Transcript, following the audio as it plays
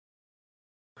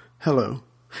Hello,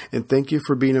 and thank you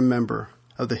for being a member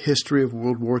of the History of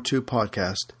World War II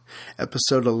podcast,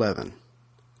 Episode 11,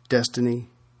 Destiny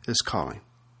is Calling.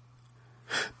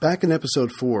 Back in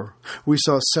Episode 4, we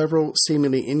saw several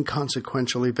seemingly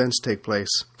inconsequential events take place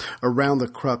around the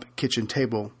Krupp kitchen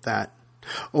table that,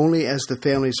 only as the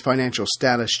family's financial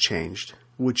status changed,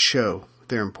 would show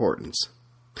their importance.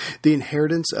 The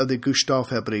inheritance of the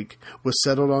Gustavfabrik was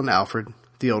settled on Alfred,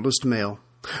 the oldest male,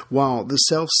 while the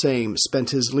self-same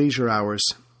spent his leisure hours,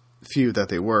 few that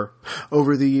they were,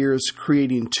 over the years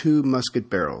creating 2 musket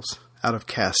barrels out of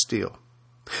cast steel.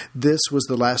 This was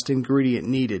the last ingredient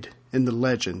needed in the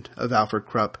legend of Alfred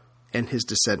Krupp and his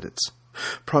descendants.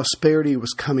 Prosperity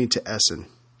was coming to Essen,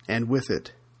 and with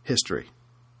it, history.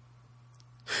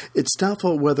 It's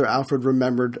doubtful whether Alfred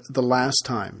remembered the last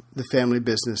time the family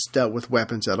business dealt with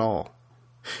weapons at all.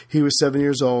 He was 7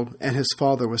 years old, and his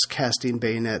father was casting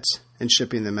bayonets and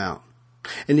shipping them out.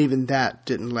 And even that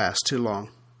didn't last too long.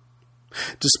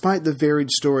 Despite the varied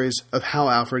stories of how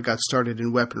Alfred got started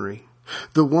in weaponry,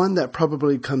 the one that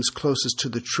probably comes closest to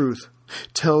the truth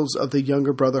tells of the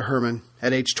younger brother Hermann,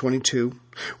 at age 22,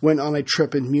 when on a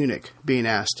trip in Munich being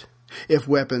asked if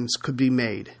weapons could be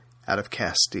made out of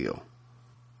cast steel.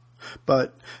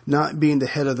 But not being the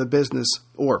head of the business,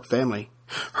 or family,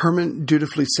 Hermann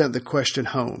dutifully sent the question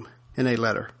home in a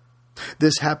letter.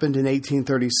 This happened in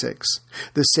 1836,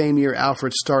 the same year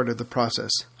Alfred started the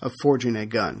process of forging a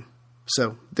gun.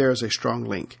 So there is a strong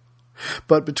link.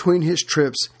 But between his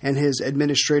trips and his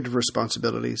administrative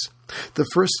responsibilities, the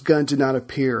first gun did not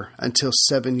appear until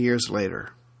 7 years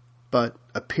later. But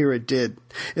appear it did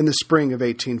in the spring of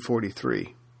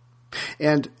 1843.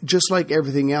 And just like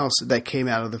everything else that came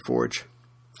out of the forge,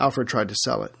 Alfred tried to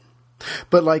sell it.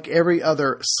 But like every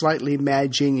other slightly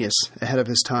mad genius ahead of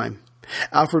his time,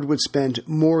 Alfred would spend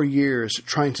more years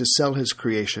trying to sell his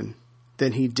creation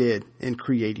than he did in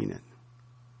creating it.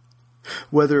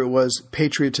 Whether it was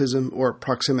patriotism or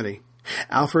proximity,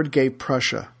 Alfred gave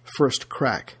Prussia first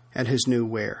crack at his new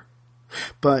ware.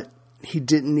 But he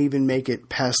didn't even make it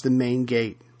past the main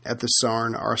gate at the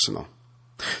Saarn arsenal.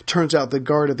 Turns out the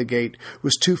guard at the gate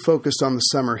was too focused on the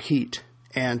summer heat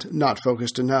and not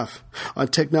focused enough on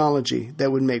technology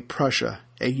that would make Prussia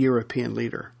a European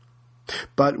leader.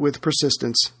 But with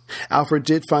persistence, Alfred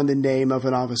did find the name of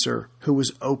an officer who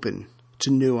was open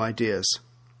to new ideas.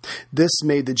 This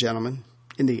made the gentleman,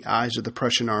 in the eyes of the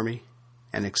Prussian army,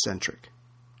 an eccentric.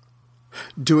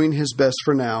 Doing his best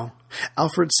for now,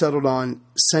 Alfred settled on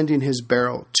sending his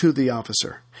barrel to the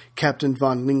officer, Captain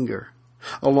von Linger,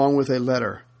 along with a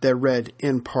letter that read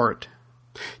in part,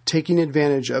 "Taking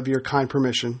advantage of your kind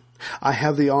permission, I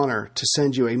have the honor to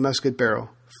send you a musket barrel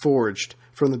forged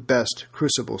from the best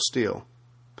crucible steel.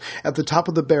 At the top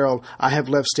of the barrel I have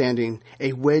left standing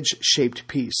a wedge-shaped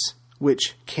piece,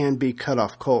 which can be cut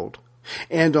off cold,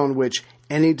 and on which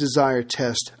any desired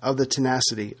test of the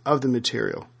tenacity of the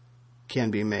material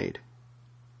can be made."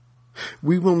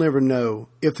 We will never know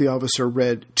if the officer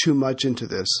read too much into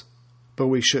this, but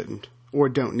we shouldn't, or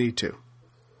don't need to.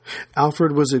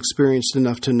 Alfred was experienced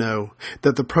enough to know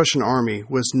that the Prussian army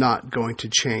was not going to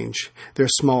change their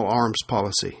small arms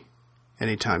policy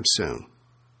anytime soon.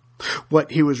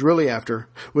 What he was really after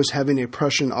was having a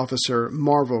Prussian officer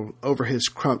marvel over his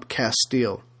Krupp cast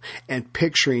steel and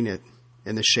picturing it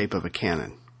in the shape of a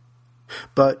cannon.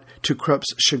 But to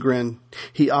Krupp's chagrin,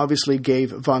 he obviously gave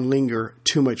von Linger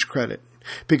too much credit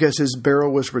because his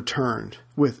barrel was returned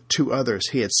with 2 others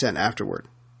he had sent afterward.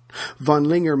 Von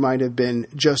Linger might have been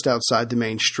just outside the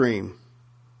mainstream,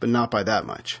 but not by that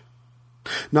much.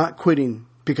 Not quitting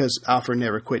because Alfred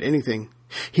never quit anything,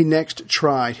 he next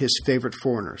tried his favorite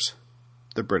foreigners,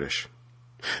 the British.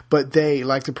 But they,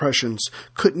 like the Prussians,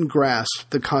 couldn't grasp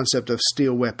the concept of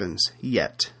steel weapons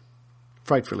yet.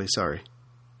 Frightfully sorry.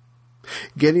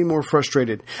 Getting more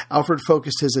frustrated, Alfred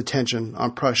focused his attention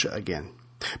on Prussia again,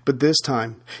 but this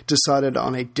time decided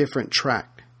on a different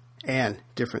track and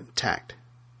different tact.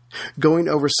 Going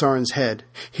over Saarn's head,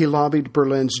 he lobbied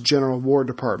Berlin's General War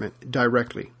Department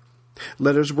directly.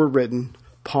 Letters were written,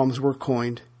 palms were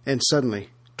coined, and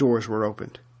suddenly doors were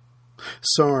opened.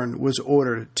 Saarn was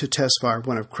ordered to test fire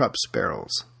one of Krupp's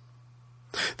barrels.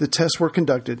 The tests were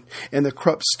conducted, and the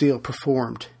Krupp steel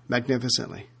performed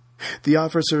magnificently. The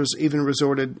officers even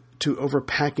resorted to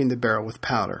overpacking the barrel with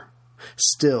powder.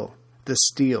 Still, the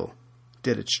steel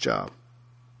did its job.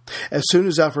 As soon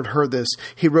as Alfred heard this,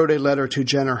 he wrote a letter to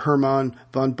General Hermann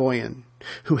von Boyen,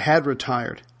 who had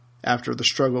retired after the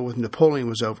struggle with Napoleon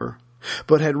was over,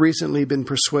 but had recently been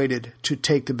persuaded to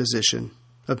take the position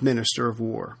of Minister of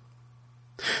War.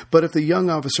 But if the young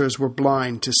officers were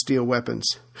blind to steel weapons,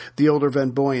 the older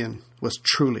von Boyen was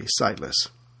truly sightless.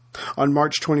 On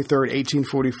March 23,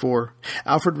 1844,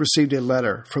 Alfred received a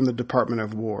letter from the Department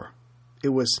of War. It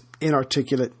was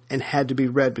inarticulate and had to be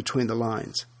read between the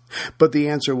lines. But the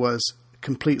answer was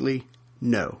completely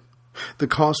no. The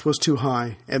cost was too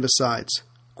high, and besides,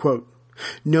 quote,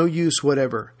 no use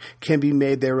whatever can be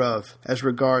made thereof as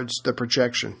regards the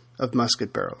projection of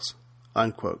musket barrels,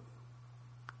 unquote.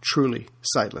 Truly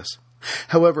sightless.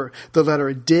 However, the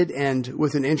letter did end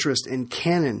with an interest in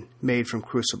cannon made from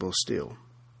crucible steel.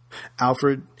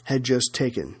 Alfred had just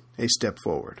taken a step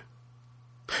forward.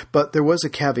 But there was a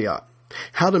caveat: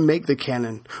 how to make the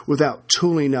cannon without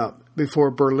tooling up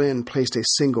before Berlin placed a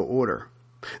single order.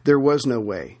 There was no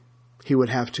way. He would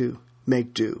have to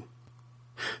make do.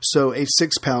 So a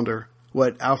 6-pounder,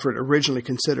 what Alfred originally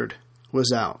considered,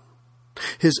 was out.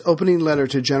 His opening letter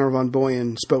to General von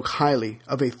Boyen spoke highly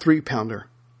of a 3-pounder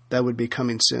that would be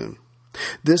coming soon.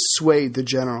 This swayed the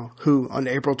general, who, on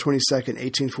April 22,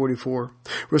 1844,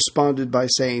 responded by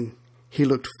saying he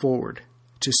looked forward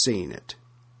to seeing it.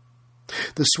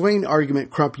 The swaying argument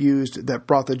Krupp used that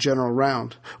brought the general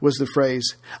round was the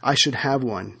phrase, I should have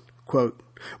one, quote,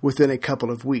 within a couple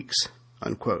of weeks,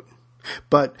 unquote.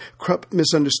 But Krupp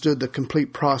misunderstood the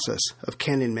complete process of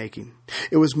cannon making.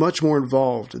 It was much more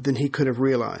involved than he could have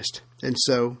realized, and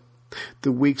so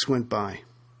the weeks went by,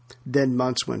 then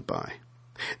months went by,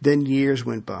 then years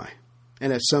went by,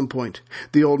 and at some point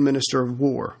the old Minister of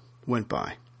War went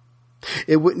by.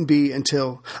 It wouldn't be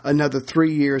until another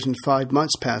 3 years and 5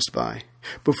 months passed by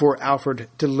before Alfred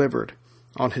delivered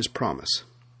on his promise.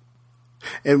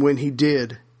 And when he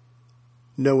did,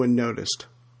 no one noticed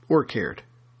or cared.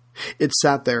 It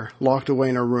sat there, locked away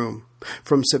in a room,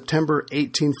 from September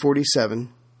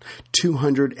 1847,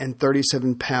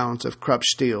 237 pounds of Krupp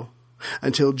steel,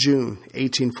 until June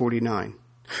 1849,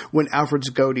 when Alfred's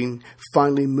goading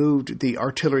finally moved the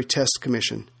Artillery Test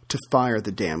Commission to fire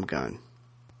the damn gun.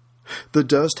 The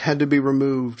dust had to be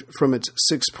removed from its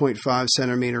 6.5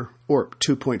 centimeter or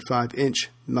 2.5 inch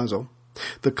muzzle,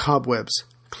 the cobwebs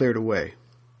cleared away.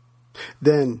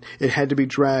 Then it had to be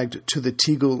dragged to the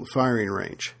Tegel firing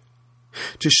range.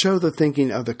 To show the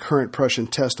thinking of the current Prussian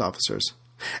test officers,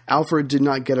 Alfred did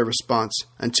not get a response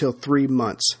until 3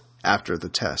 months after the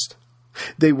test.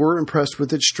 They were impressed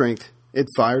with its strength, it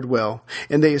fired well,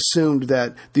 and they assumed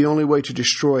that the only way to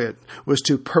destroy it was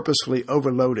to purposefully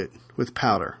overload it with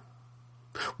powder.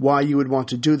 Why you would want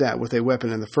to do that with a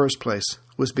weapon in the first place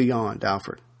was beyond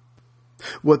Alfred.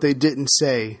 What they didn't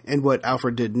say, and what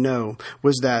Alfred didn't know,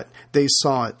 was that they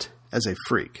saw it as a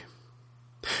freak.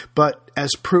 But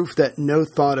as proof that no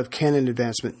thought of cannon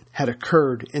advancement had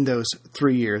occurred in those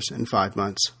 3 years and 5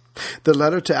 months, the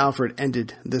letter to Alfred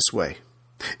ended this way.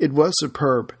 It was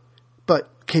superb, but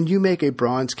can you make a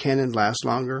bronze cannon last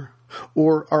longer?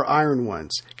 Or are iron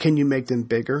ones? Can you make them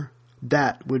bigger?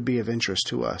 That would be of interest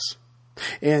to us.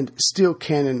 And steel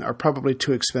cannon are probably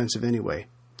too expensive anyway.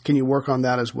 Can you work on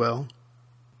that as well?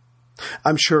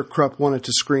 I'm sure Krupp wanted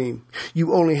to scream,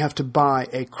 you only have to buy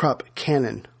a Krupp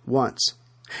cannon once.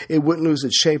 It wouldn't lose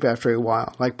its shape after a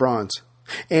while, like bronze.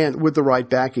 And with the right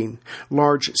backing,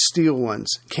 large steel ones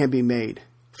can be made.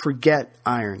 Forget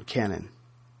iron cannon.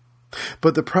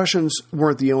 But the Prussians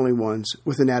weren't the only ones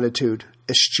with an attitude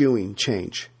eschewing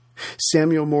change.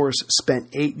 Samuel Morse spent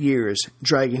 8 years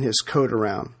dragging his coat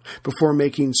around before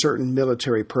making certain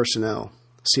military personnel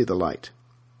see the light.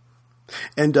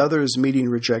 And others meeting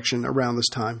rejection around this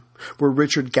time were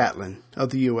Richard Gatlin of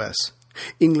the U.S.,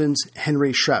 England's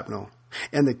Henry Shrapnel,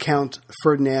 and the Count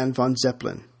Ferdinand von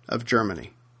Zeppelin of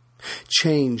Germany.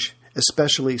 Change,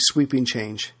 especially sweeping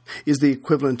change, is the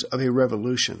equivalent of a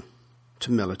revolution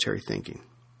to military thinking.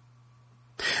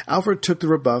 Alfred took the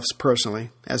rebuffs personally,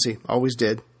 as he always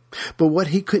did, but what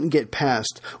he couldn't get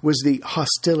past was the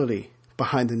hostility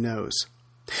behind the nose.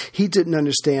 He didn't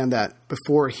understand that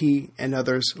before he and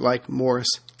others like Morris,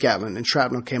 Gatlin, and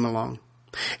Shrapnel came along,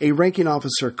 a ranking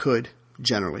officer could,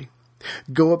 generally,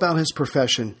 go about his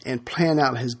profession and plan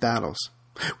out his battles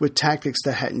with tactics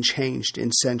that hadn't changed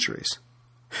in centuries.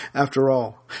 After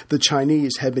all, the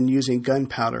Chinese had been using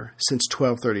gunpowder since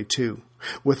 1232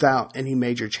 without any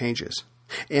major changes,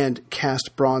 and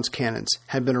cast bronze cannons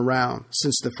had been around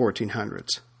since the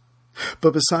 1400s.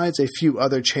 But besides a few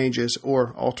other changes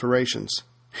or alterations,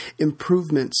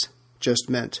 improvements just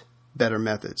meant better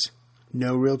methods.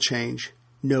 No real change,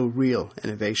 no real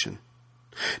innovation.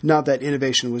 Not that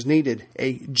innovation was needed,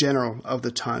 a general of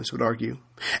the times would argue.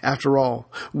 After all,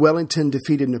 Wellington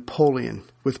defeated Napoleon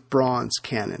with bronze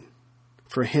cannon.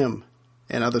 For him,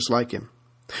 and others like him,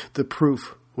 the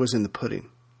proof was in the pudding.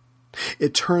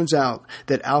 It turns out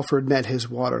that Alfred met his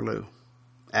Waterloo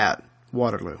at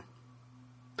Waterloo.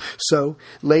 So,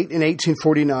 late in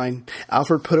 1849,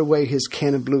 Alfred put away his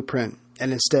cannon blueprint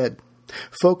and instead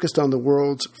focused on the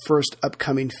world's first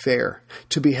upcoming fair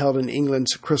to be held in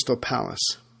England's Crystal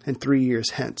Palace in 3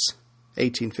 years hence,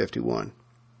 1851.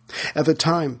 At the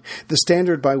time, the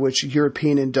standard by which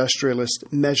European industrialists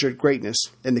measured greatness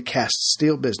in the cast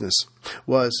steel business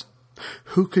was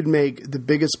who could make the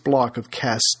biggest block of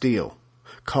cast steel,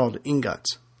 called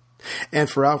ingots. And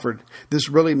for Alfred, this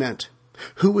really meant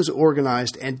who was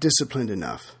organized and disciplined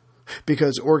enough,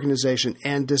 because organization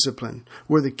and discipline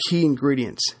were the key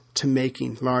ingredients to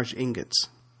making large ingots.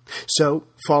 So,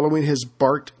 following his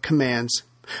barked commands,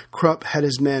 Krupp had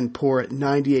his men pour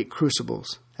 98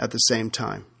 crucibles at the same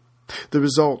time. The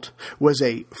result was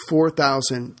a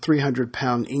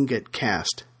 4,300-pound ingot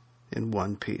cast in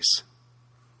one piece.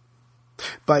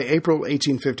 By April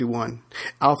 1851,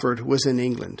 Alfred was in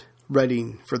England,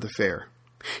 readying for the fair.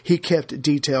 He kept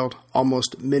detailed,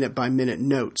 almost minute-by-minute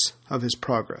notes of his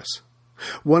progress.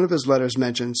 One of his letters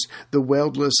mentions the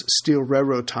weldless steel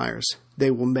railroad tires they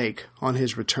will make on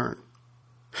his return.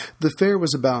 The fair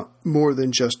was about more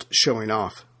than just showing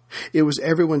off. It was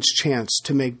everyone's chance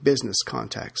to make business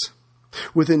contacts.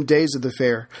 Within days of the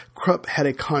fair, Krupp had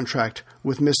a contract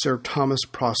with Mr. Thomas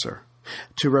Prosser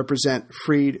to represent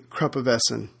Fried Krupp of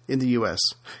Essen in the U.S.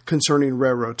 concerning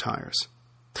railroad tires.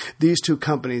 These two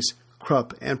companies,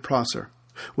 Krupp and Prosser,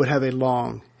 would have a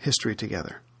long history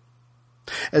together.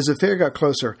 As the fair got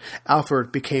closer,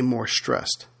 Alfred became more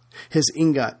stressed. His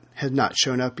ingot had not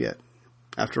shown up yet.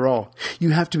 After all, you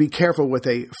have to be careful with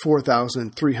a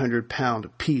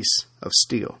 4,300-pound piece of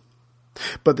steel.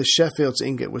 But the Sheffield's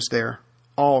ingot was there,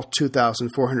 all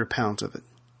 2,400 pounds of it.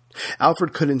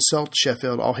 Alfred could insult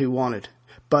Sheffield all he wanted,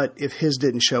 but if his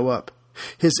didn't show up,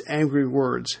 his angry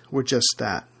words were just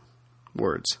that,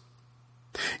 words.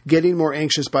 Getting more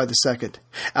anxious by the second,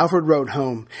 Alfred wrote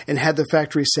home and had the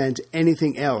factory send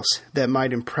anything else that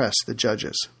might impress the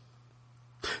judges.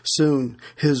 Soon,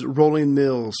 his rolling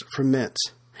mills for mints,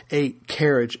 8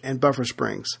 carriage and buffer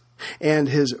springs, and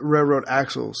his railroad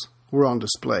axles were on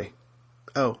display.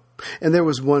 Oh, and there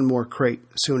was one more crate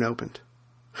soon opened.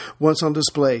 Once on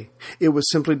display, it was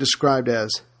simply described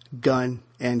as gun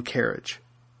and carriage.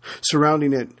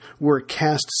 Surrounding it were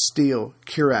cast steel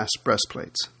cuirass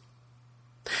breastplates.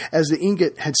 As the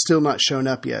ingot had still not shown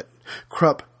up yet,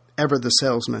 Krupp, ever the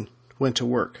salesman, went to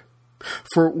work.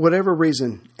 For whatever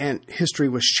reason, and history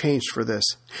was changed for this,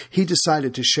 he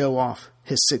decided to show off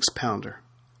his 6-pounder.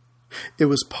 It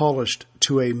was polished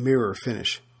to a mirror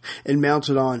finish and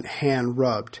mounted on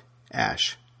hand-rubbed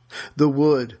ash, the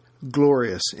wood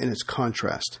glorious in its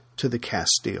contrast to the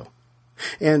cast steel.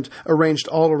 And arranged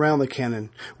all around the cannon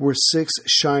were 6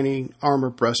 shining armor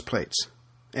breastplates,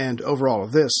 and over all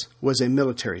of this was a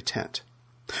military tent.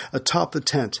 Atop the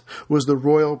tent was the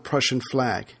Royal Prussian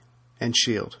flag and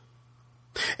shield.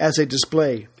 As a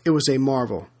display, it was a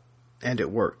marvel, and it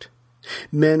worked.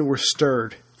 Men were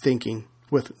stirred, thinking,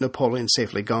 with Napoleon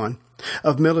safely gone,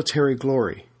 of military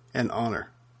glory and honor.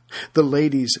 The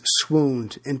ladies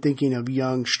swooned in thinking of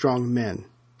young, strong men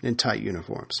in tight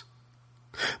uniforms.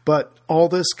 But all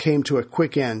this came to a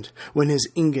quick end when his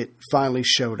ingot finally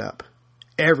showed up.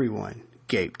 Everyone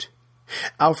gaped.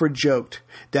 Alfred joked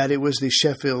that it was the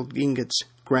Sheffield ingot's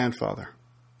grandfather,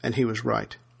 and he was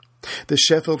right. The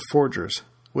Sheffield forgers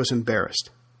was embarrassed,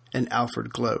 and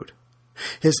Alfred glowed.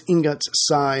 His ingot's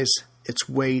size, its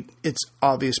weight, its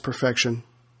obvious perfection.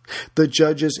 The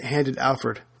judges handed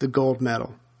Alfred the gold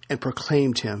medal and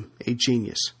proclaimed him a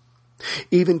genius.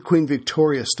 Even Queen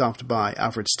Victoria stopped by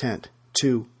Alfred's tent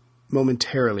to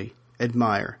momentarily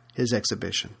admire his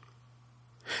exhibition.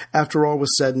 After all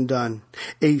was said and done,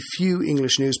 a few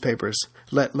English newspapers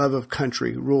let love of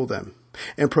country rule them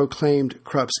and proclaimed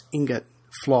Krupp's ingot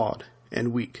flawed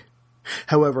and weak.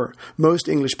 However, most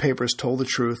English papers told the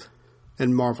truth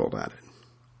and marveled at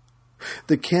it.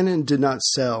 The cannon did not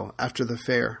sell after the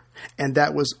fair, and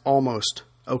that was almost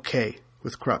okay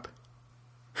with Krupp.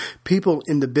 People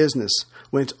in the business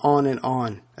went on and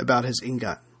on about his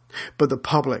ingot, but the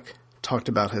public talked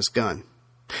about his gun.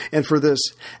 And for this,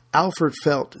 Alfred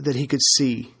felt that he could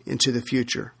see into the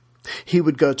future. He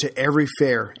would go to every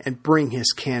fair and bring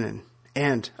his cannon,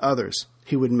 and others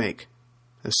he would make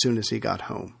as soon as he got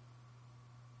home.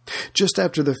 Just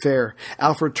after the fair,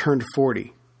 Alfred turned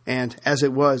 40, and as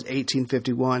it was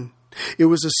 1851, it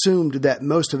was assumed that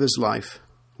most of his life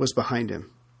was behind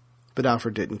him. But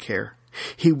Alfred didn't care.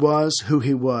 He was who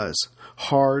he was,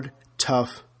 hard,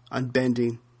 tough,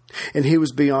 unbending, and he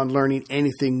was beyond learning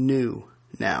anything new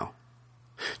now.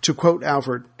 To quote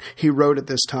Alfred, he wrote at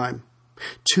this time,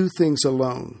 "2 things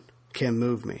alone can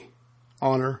move me,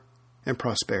 honor and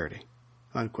prosperity,"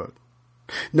 unquote.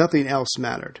 Nothing else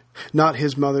mattered. Not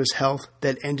his mother's health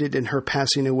that ended in her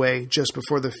passing away just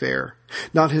before the fair.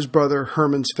 Not his brother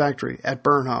Herman's factory at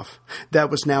Bernhof that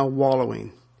was now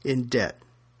wallowing in debt.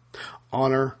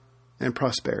 Honor and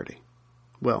prosperity.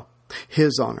 Well,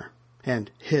 his honor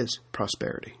and his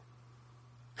prosperity.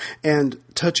 And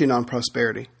touching on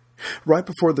prosperity, right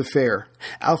before the fair,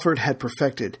 Alfred had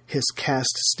perfected his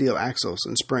cast steel axles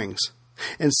and springs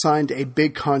and signed a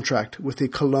big contract with the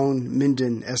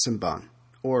Cologne-Minden-Eisenbahn,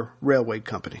 or railway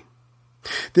company.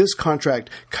 This contract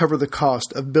covered the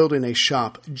cost of building a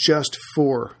shop just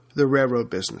for the railroad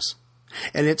business,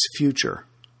 and its future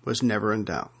was never in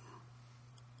doubt.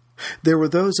 There were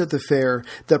those at the fair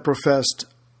that professed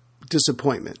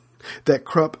disappointment that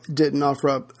Krupp didn't offer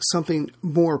up something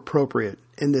more appropriate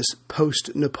in this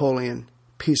post-Napoleon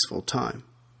peaceful time.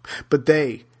 But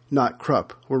they, not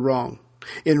Krupp, were wrong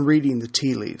in reading the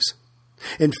tea leaves.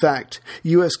 In fact,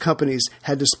 U.S. companies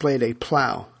had displayed a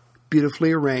plow,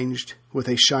 beautifully arranged with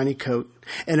a shiny coat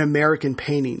and American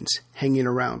paintings hanging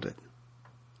around it.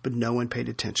 But no one paid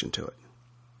attention to it.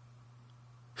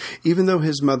 Even though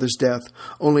his mother's death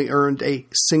only earned a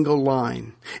single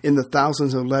line in the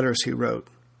thousands of letters he wrote,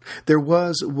 there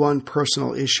was one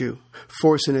personal issue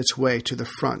forcing its way to the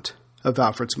front of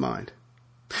Alfred's mind.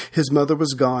 His mother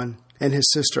was gone, and his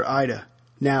sister Ida,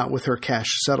 now with her cash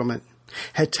settlement,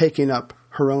 had taken up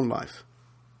her own life.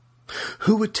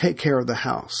 Who would take care of the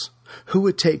house? Who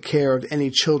would take care of any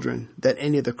children that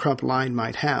any of the Krupp line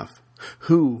might have?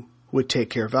 Who would take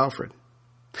care of Alfred?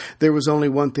 There was only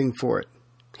one thing for it.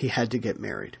 He had to get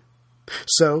married.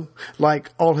 So,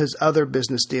 like all his other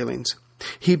business dealings,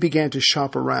 he began to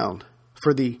shop around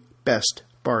for the best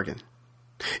bargain.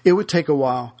 It would take a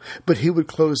while, but he would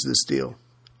close this deal,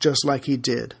 just like he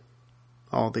did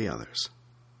all the others.